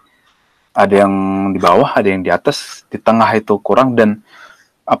ini, ada yang di bawah, ada yang di atas, di tengah itu kurang, dan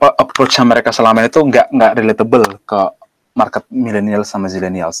approach mereka selama itu nggak relatable ke market millennials sama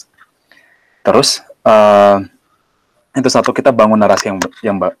zillennials. Terus itu satu, kita bangun narasi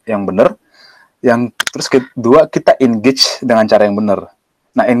yang benar. Yang terus kedua, kita engage dengan cara yang benar.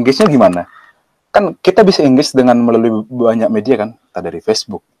 Nah, engage-nya gimana? Kan kita bisa engage dengan melalui banyak media kan, entah dari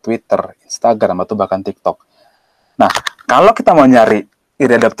Facebook, Twitter, Instagram, atau bahkan TikTok. Nah, kalau kita mau nyari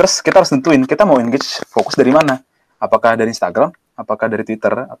early adopters, kita harus tentuin kita mau engage fokus dari mana. Apakah dari Instagram, apakah dari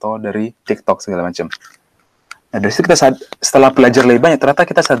Twitter, atau dari TikTok segala macam. Nah, dari situ kita setelah belajar lebih banyak, ternyata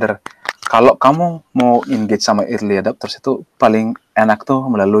kita sadar kalau kamu mau engage sama early adopters itu paling enak tuh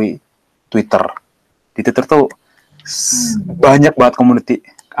melalui Twitter. Di Twitter tuh banyak banget community.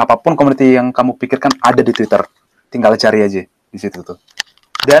 Apapun community yang kamu pikirkan ada di Twitter. Tinggal cari aja di situ tuh.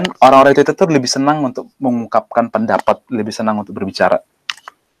 Dan orang-orang Twitter tuh lebih senang untuk mengungkapkan pendapat, lebih senang untuk berbicara.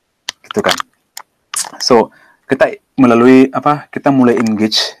 Gitu kan. So, kita mulai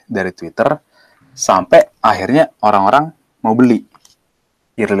engage dari Twitter sampai akhirnya orang-orang mau beli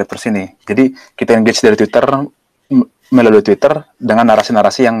early adopters ini. Jadi kita engage dari Twitter, melalui Twitter dengan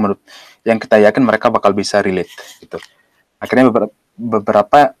narasi-narasi yang kita yakin mereka bakal bisa relate gitu. Akhirnya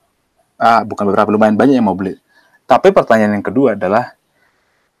lumayan banyak yang mau beli. Tapi pertanyaan yang kedua adalah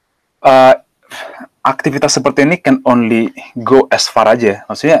aktivitas seperti ini can only go as far aja.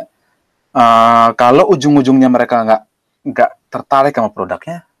 Maksudnya kalau ujung-ujungnya mereka nggak tertarik sama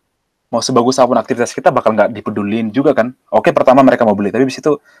produknya, mau sebagus apapun aktivitas kita bakal nggak dipedulin juga kan. Oke, pertama mereka mau beli, tapi di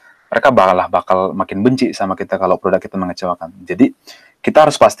situ mereka bakal makin benci sama kita kalau produk kita mengecewakan. Jadi kita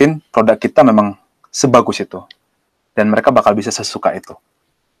harus pastiin produk kita memang sebagus itu, dan mereka bakal bisa sesuka itu.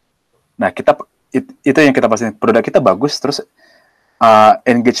 Nah, itu yang kita pastiin, produk kita bagus, terus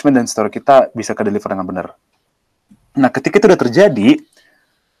engagement dan story kita bisa ke deliver dengan benar. Nah, ketika itu udah terjadi,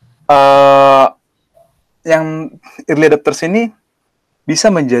 yang early adopters ini bisa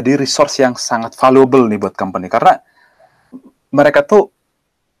menjadi resource yang sangat valuable nih buat company, karena mereka tuh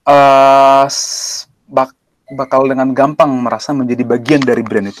bakal dengan gampang merasa menjadi bagian dari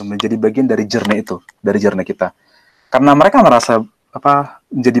brand itu, menjadi bagian dari journey itu, dari journey kita. Karena mereka merasa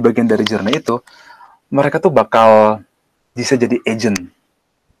menjadi bagian dari journey itu, mereka tuh bakal bisa jadi agent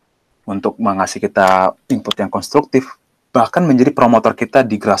untuk mengasih kita input yang konstruktif, bahkan menjadi promotor kita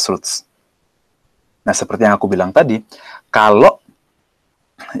di grassroots. Nah, seperti yang aku bilang tadi, kalau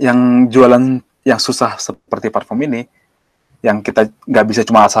yang jualan yang susah seperti parfum ini, yang kita nggak bisa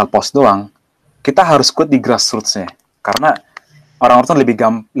cuma asal post doang, kita harus kuat di grassroots-nya. Karena orang-orang tuh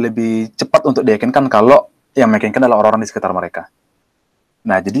lebih cepat untuk diyakinkan kalau yang meyakinkan adalah orang-orang di sekitar mereka.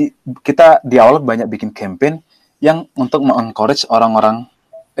 Nah, jadi kita di awal banyak bikin campaign yang untuk mengencourage orang-orang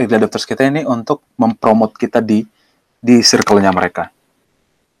early adopters kita ini untuk mempromot kita di circle-nya mereka.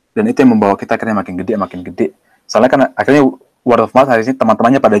 Dan itu yang membawa kita akhirnya makin gede. Soalnya kan akhirnya word of mouth, hari ini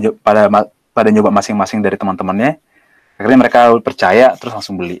teman-temannya pada nyoba masing-masing dari teman-temannya. Akhirnya mereka percaya, terus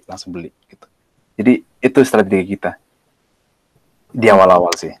langsung beli gitu. Jadi itu strategi kita di awal-awal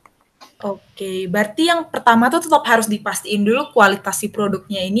sih. Oke, berarti yang pertama tuh tetap harus dipastiin dulu kualitas si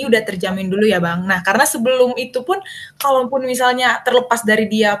produknya ini udah terjamin dulu ya Bang. Nah, karena sebelum itu pun, kalaupun misalnya terlepas dari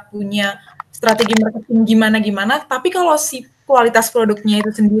dia punya strategi marketing gimana-gimana, tapi kalau si kualitas produknya itu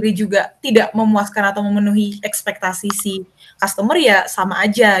sendiri juga tidak memuaskan atau memenuhi ekspektasi si customer, ya sama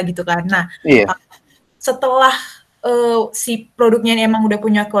aja gitu kan. Nah, setelah si produknya ini emang udah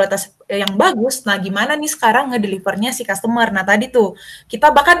punya kualitas yang bagus, nah gimana nih sekarang ngedelivernya si customer. Nah tadi tuh, kita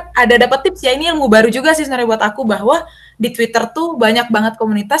bahkan ada dapat tips ya, ini ilmu baru juga sih sebenarnya buat aku, bahwa di Twitter tuh banyak banget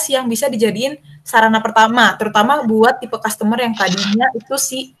komunitas yang bisa dijadiin sarana pertama, terutama buat tipe customer yang tadinya itu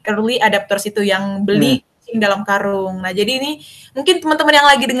si early adopters itu, yang beli dalam karung. Nah, jadi ini mungkin teman-teman yang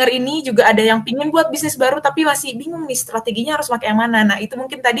lagi dengar ini juga ada yang pingin buat bisnis baru tapi masih bingung nih strateginya harus pakai yang mana. Nah, itu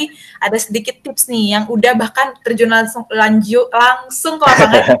mungkin tadi ada sedikit tips nih yang udah bahkan terjun langsung ke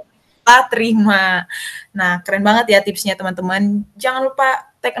lapangan kita terima. Nah, keren banget ya tipsnya teman-teman. Jangan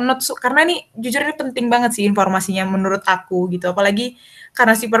lupa take a note karena ini jujur ini penting banget sih informasinya menurut aku gitu. Apalagi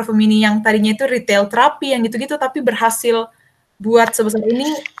karena si parfum ini yang tadinya itu retail terapi yang gitu-gitu tapi berhasil buat sebesar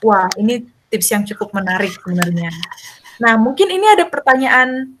ini. Wah, ini tips yang cukup menarik sebenarnya. Nah, mungkin ini ada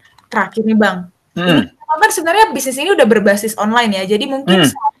pertanyaan terakhir nih, Bang. Ini kan sebenarnya bisnis ini udah berbasis online ya, jadi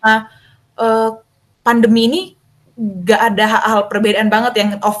mungkin selama pandemi ini nggak ada hal perbedaan banget yang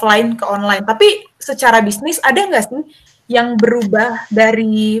offline ke online. Tapi secara bisnis ada nggak sih yang berubah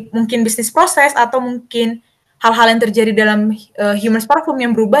dari mungkin bisnis proses atau mungkin hal-hal yang terjadi dalam Humans Parfum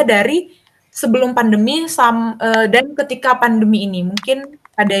yang berubah dari sebelum pandemi dan ketika pandemi ini? Mungkin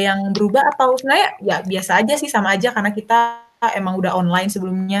ada yang berubah atau sebenarnya ya biasa aja sih, sama aja karena kita emang udah online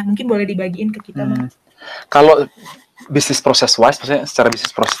sebelumnya. Mungkin boleh dibagiin ke kita, Bang. Kalau bisnis proses wise, maksudnya secara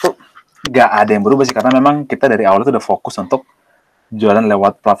bisnis proses tuh nggak ada yang berubah sih, karena memang kita dari awal itu udah fokus untuk jualan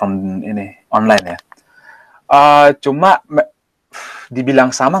lewat platform ini online ya. Cuma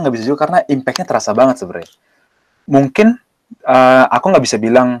dibilang sama nggak bisa juga, karena impact-nya terasa banget sebenarnya. Mungkin aku nggak bisa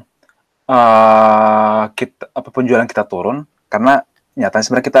bilang penjualan kita turun, karena nyatanya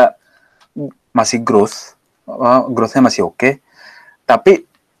sebenarnya kita masih growth-nya masih oke. Tapi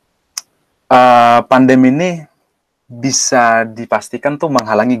pandemi ini bisa dipastikan tuh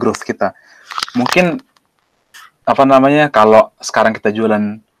menghalangi growth kita. Mungkin kalau sekarang kita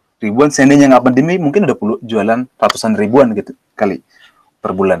jualan ribuan, seandainya nggak pandemi mungkin udah jualan ratusan ribuan gitu kali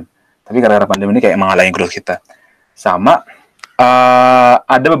per bulan. Tapi gara-gara pandemi ini kayak menghalangi growth kita. Sama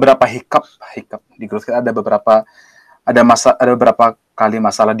ada beberapa hiccup di growth kita, ada beberapa kali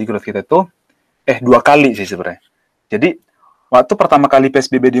masalah di growth kita itu 2 kali sih sebenarnya. Jadi waktu pertama kali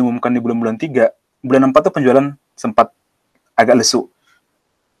PSBB diumumkan di bulan 3, bulan 4 tuh penjualan sempat agak lesu.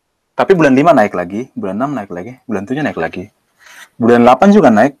 Tapi bulan 5 naik lagi, bulan 6 naik lagi, bulan 7 naik lagi. Bulan 8 juga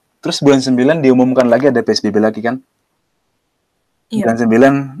naik, terus bulan 9 diumumkan lagi ada PSBB lagi kan. Bulan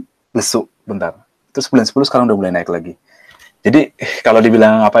 9 lesu bentar. Terus bulan 10 sekarang udah mulai naik lagi. Jadi kalau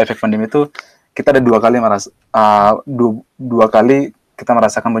dibilang apa efek pandemi itu, kita ada 2 kali kita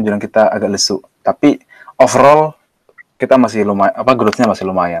merasakan penjualan kita agak lesu. Tapi overall kita masih lumayan, growth-nya masih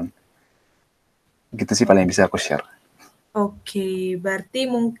lumayan. Gitu sih paling bisa aku share. Oke,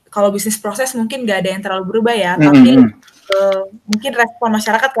 berarti kalau bisnis proses mungkin nggak ada yang terlalu berubah ya, tapi mungkin respon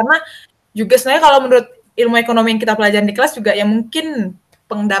masyarakat, karena juga sebenarnya kalau menurut ilmu ekonomi yang kita pelajarin di kelas juga ya mungkin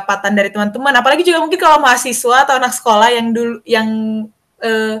pendapatan dari teman-teman, apalagi juga mungkin kalau mahasiswa atau anak sekolah yang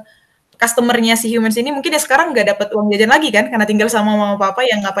customer-nya si Humans ini mungkin ya sekarang nggak dapat uang jajan lagi kan, karena tinggal sama mama papa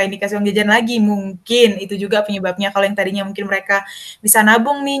yang ngapain dikasih uang jajan lagi, mungkin itu juga penyebabnya. Kalau yang tadinya mungkin mereka bisa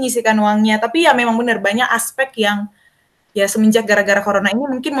nabung nih, nyisihkan uangnya, tapi ya memang benar banyak aspek yang ya semenjak gara-gara corona ini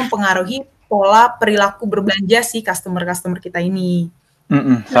mungkin mempengaruhi pola perilaku berbelanja si customer-customer kita ini.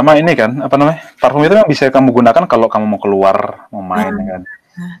 Sama ini kan, apa namanya, parfum itu yang bisa kamu gunakan kalau kamu mau keluar, mau main, ya kan.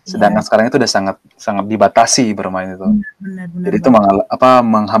 Iya, Sedangkan sekarang itu udah sangat sangat dibatasi bermain itu. benar Jadi itu banget.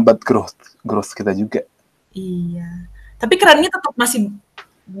 menghambat growth kita juga. Iya. Tapi kerannya tetap masih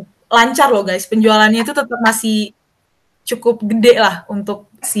lancar loh guys, penjualannya itu tetap masih cukup gede lah untuk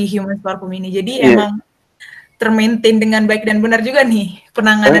si Humans Parfum ini. Jadi Iya, emang termaintain dengan baik dan benar juga nih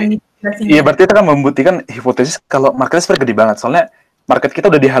penanganan tapi iya mitigasinya. berarti itu kan membuktikan hipotesis kalau marketnya sebenarnya gede banget. Soalnya market kita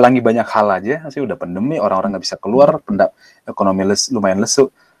udah dihalangi banyak hal aja, sih udah pandemi, orang-orang nggak bisa keluar, ekonomi lumayan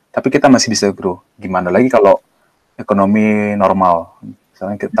lesu, tapi kita masih bisa grow. Gimana lagi kalau ekonomi normal,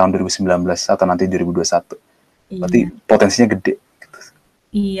 misalnya ke tahun 2019 atau nanti 2021, berarti Iya. potensinya gede.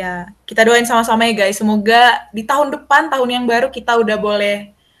 Iya, kita doain sama-sama ya guys. Semoga di tahun depan, tahun yang baru kita udah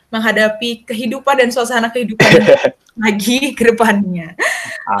boleh menghadapi kehidupan dan suasana kehidupan yang lagi ke depannya.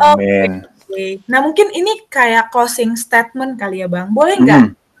 Amin. Oke. Nah, mungkin ini kayak closing statement kali ya, Bang. Boleh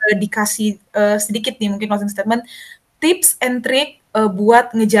nggak Hmm. dikasih sedikit nih mungkin closing statement, tips and trick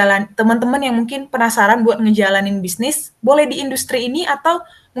buat teman-teman yang mungkin penasaran buat ngejalanin bisnis, boleh di industri ini atau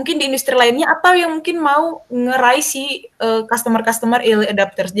mungkin di industri lainnya atau yang mungkin mau ngeraih si customer-customer early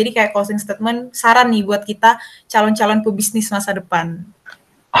adopters. Jadi kayak closing statement, saran nih buat kita calon-calon pebisnis masa depan.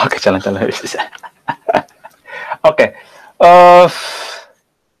 Oke, jalan-jalan bisa. Oke, eh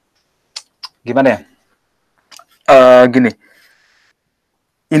gimana ya? Gini,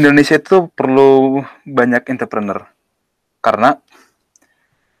 Indonesia itu perlu banyak entrepreneur karena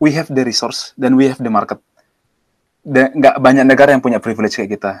we have the resource dan we have the market. Nggak banyak negara yang punya privilege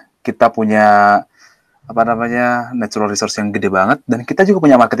kayak kita. Kita punya apa namanya natural resource yang gede banget dan kita juga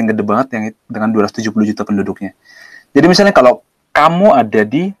punya market yang gede banget yang dengan 270 juta penduduknya. Jadi misalnya kalau kamu ada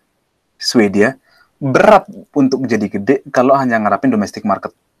di Swedia, berat untuk jadi gede kalau hanya ngarapin domestic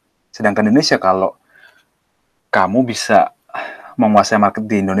market. Sedangkan Indonesia kalau kamu bisa menguasai market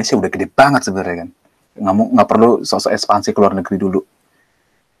di Indonesia udah gede banget sebenarnya kan. Nggak perlu sosok ekspansi ke luar negeri dulu.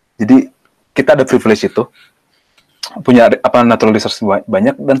 Jadi kita ada privilege itu, punya apa natural resource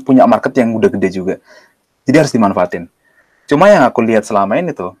banyak dan punya market yang udah gede juga. Jadi harus dimanfaatin. Cuma yang aku lihat selama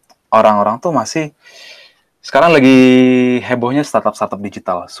ini tuh orang-orang tuh masih sekarang lagi hebohnya startup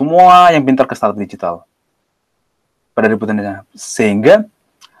digital. Semua yang pintar ke startup digital pada rebutannya. Sehingga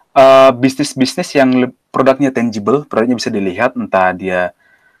bisnis-bisnis yang produknya tangible, produknya bisa dilihat, entah dia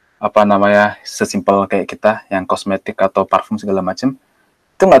apa namanya sesimpel kayak kita yang kosmetik atau parfum segala macam,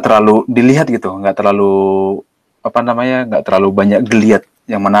 itu nggak terlalu dilihat gitu, nggak terlalu apa namanya nggak terlalu banyak geliat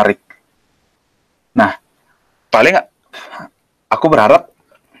yang menarik. Nah, paling aku berharap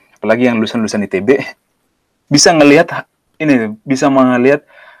apalagi yang lulusan-lulusan ITB bisa ngelihat ini, bisa melihat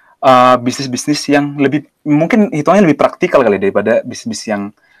bisnis-bisnis yang lebih mungkin hitungannya lebih praktikal kali daripada bisnis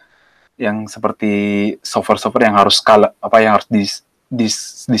yang seperti software-software yang harus skala apa yang harus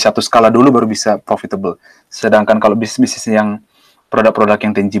di satu skala dulu baru bisa profitable. Sedangkan kalau bisnis-bisnis yang produk-produk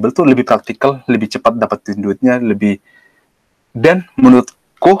yang tangible tuh lebih praktikal, lebih cepat dapetin duitnya, lebih dan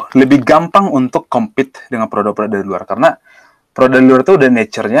menurutku lebih gampang untuk compete dengan produk-produk dari luar karena produk dari luar itu udah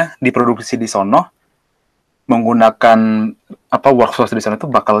nature-nya diproduksi di sono menggunakan apa workforce di sana itu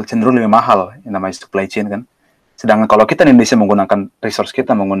bakal cenderung lebih mahal yang namanya supply chain kan. Sedangkan kalau kita di Indonesia menggunakan resource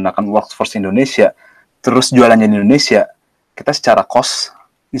kita, menggunakan workforce Indonesia, terus jualannya di Indonesia, kita secara cost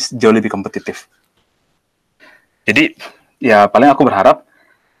jauh lebih kompetitif. Jadi ya paling aku berharap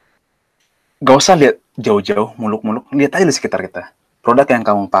gak usah lihat jauh-jauh, muluk-muluk, lihat aja di sekitar kita. Produk yang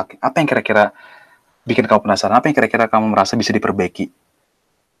kamu pakai, apa yang kira-kira bikin kamu penasaran, apa yang kira-kira kamu merasa bisa diperbaiki.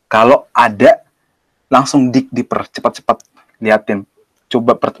 Kalau ada, langsung cepat-cepat liatin.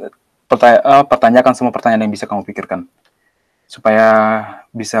 Coba pertanyakan semua pertanyaan yang bisa kamu pikirkan. Supaya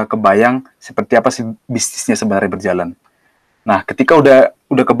bisa kebayang seperti apa sih bisnisnya sebenarnya berjalan. Nah, ketika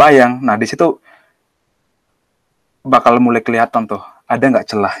udah kebayang, nah di situ bakal mulai kelihatan tuh, ada nggak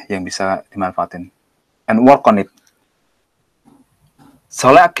celah yang bisa dimanfaatin. And work on it.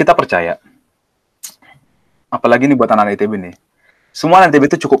 Soalnya kita percaya, apalagi nih buat anak ITB nih, semua anak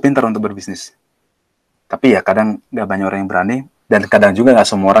ITB itu cukup pintar untuk berbisnis. Tapi ya kadang nggak banyak orang yang berani, dan kadang juga nggak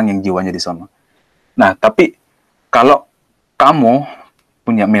semua orang yang jiwanya di sana. Nah, tapi kalau kamu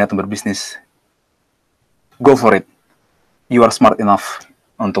punya minat untuk berbisnis, go for it. You are smart enough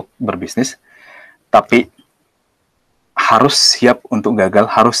untuk berbisnis, tapi harus siap untuk gagal,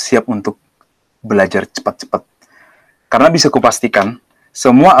 harus siap untuk belajar cepat-cepat. Karena bisa kupastikan,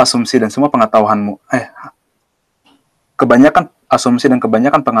 semua asumsi dan semua pengetahuanmu, kebanyakan asumsi dan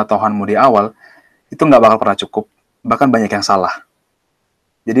kebanyakan pengetahuanmu di awal itu nggak bakal pernah cukup, bahkan banyak yang salah.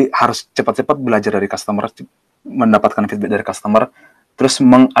 Jadi harus cepat-cepat belajar dari customer, mendapatkan feedback dari customer, terus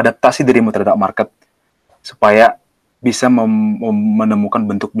mengadaptasi dirimu terhadap market supaya bisa menemukan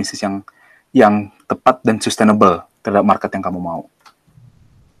bentuk bisnis yang tepat dan sustainable terhadap market yang kamu mau.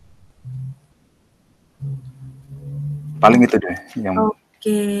 Paling itu deh yang.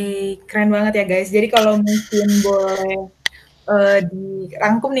 Oke, keren banget ya guys. Jadi kalau mungkin boleh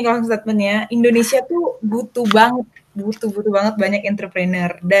dirangkum nih kalau statementnya, Indonesia tuh butuh banget banyak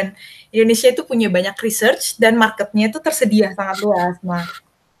entrepreneur, dan Indonesia itu punya banyak research dan marketnya itu tersedia sangat luas.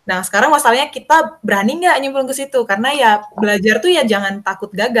 Nah sekarang masalahnya kita berani nggak nyemplung ke situ, karena ya belajar tuh ya jangan takut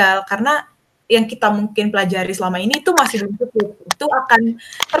gagal, karena yang kita mungkin pelajari selama ini itu masih belum cukup. Itu akan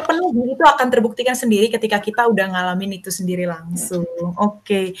terpenuhi, itu akan terbuktikan sendiri ketika kita udah ngalamin itu sendiri langsung.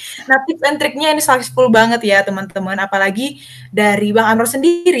 Oke. Nah, tips and triknya ini successful banget ya teman-teman, apalagi dari Bang Amro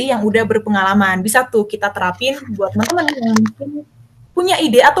sendiri yang udah berpengalaman. Bisa tuh kita terapin buat teman-teman yang mungkin punya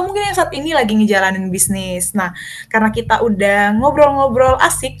ide atau mungkin yang saat ini lagi ngejalanin bisnis. Nah, karena kita udah ngobrol-ngobrol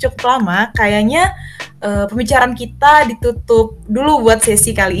asik cukup lama, kayaknya pembicaraan kita ditutup dulu buat sesi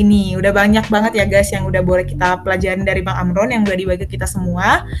kali ini. Udah banyak banget ya guys yang udah boleh kita pelajarin dari Bang Amron yang udah dibagi ke kita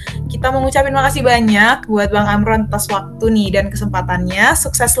semua. Kita mau ngucapin makasih banyak buat Bang Amron atas waktu nih dan kesempatannya.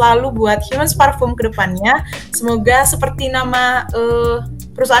 Sukses selalu buat Humans Parfum ke depannya. Semoga seperti nama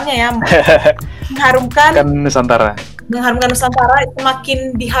perusahaannya ya, mengharumkan Nusantara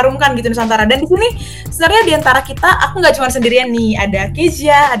semakin diharumkan gitu Nusantara. Dan di sini sebenarnya di antara kita aku nggak cuma sendirian nih, ada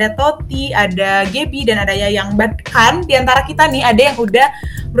Kezia, ada Toti, ada Gaby, dan ada Yayang. Bahkan di antara kita nih ada yang udah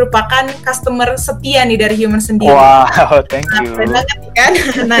merupakan customer setia nih dari Human sendiri. Wow, thank you. Nah, banget kan?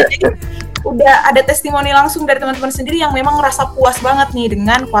 Nah, jadi udah ada testimoni langsung dari teman-teman sendiri yang memang ngerasa puas banget nih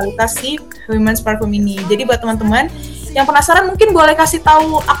dengan kualitas si Women's Parfum ini. Jadi buat teman-teman yang penasaran mungkin boleh kasih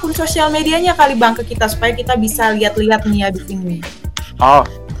tahu akun sosial medianya kali Bang ke kita supaya kita bisa lihat-lihat nih habis ini. Oh,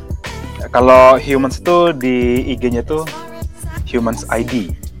 kalau Humans itu di IG-nya tuh Humans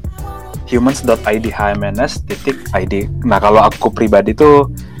ID, humans.id, HMNS.id. Nah kalau aku pribadi tuh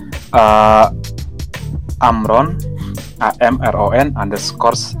Amron, AMRON_NBH,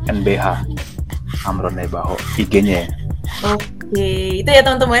 Amron Nebaho IG-nya ya. Oke, itu ya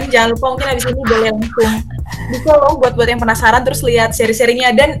teman-teman. Jangan lupa mungkin habis ini boleh langsung di-follow buat yang penasaran, terus lihat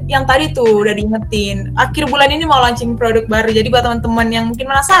seri-serinya. Dan yang tadi tuh udah diingetin, akhir bulan ini mau launching produk baru. Jadi buat teman-teman yang mungkin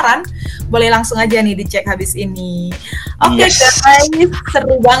penasaran, boleh langsung aja nih dicek habis ini. Oke guys,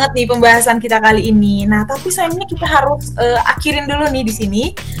 seru banget nih pembahasan kita kali ini. Nah, tapi sayangnya kita harus akhirin dulu nih di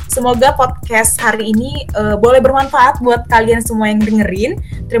sini. Semoga podcast hari ini boleh bermanfaat buat kalian semua yang dengerin.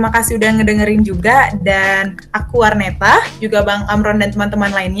 Terima kasih udah ngedengerin juga. Dan aku Arneta, juga Bang Amron dan teman-teman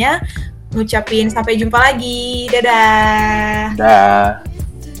lainnya ngucapin sampai jumpa lagi. Dadah. Dah.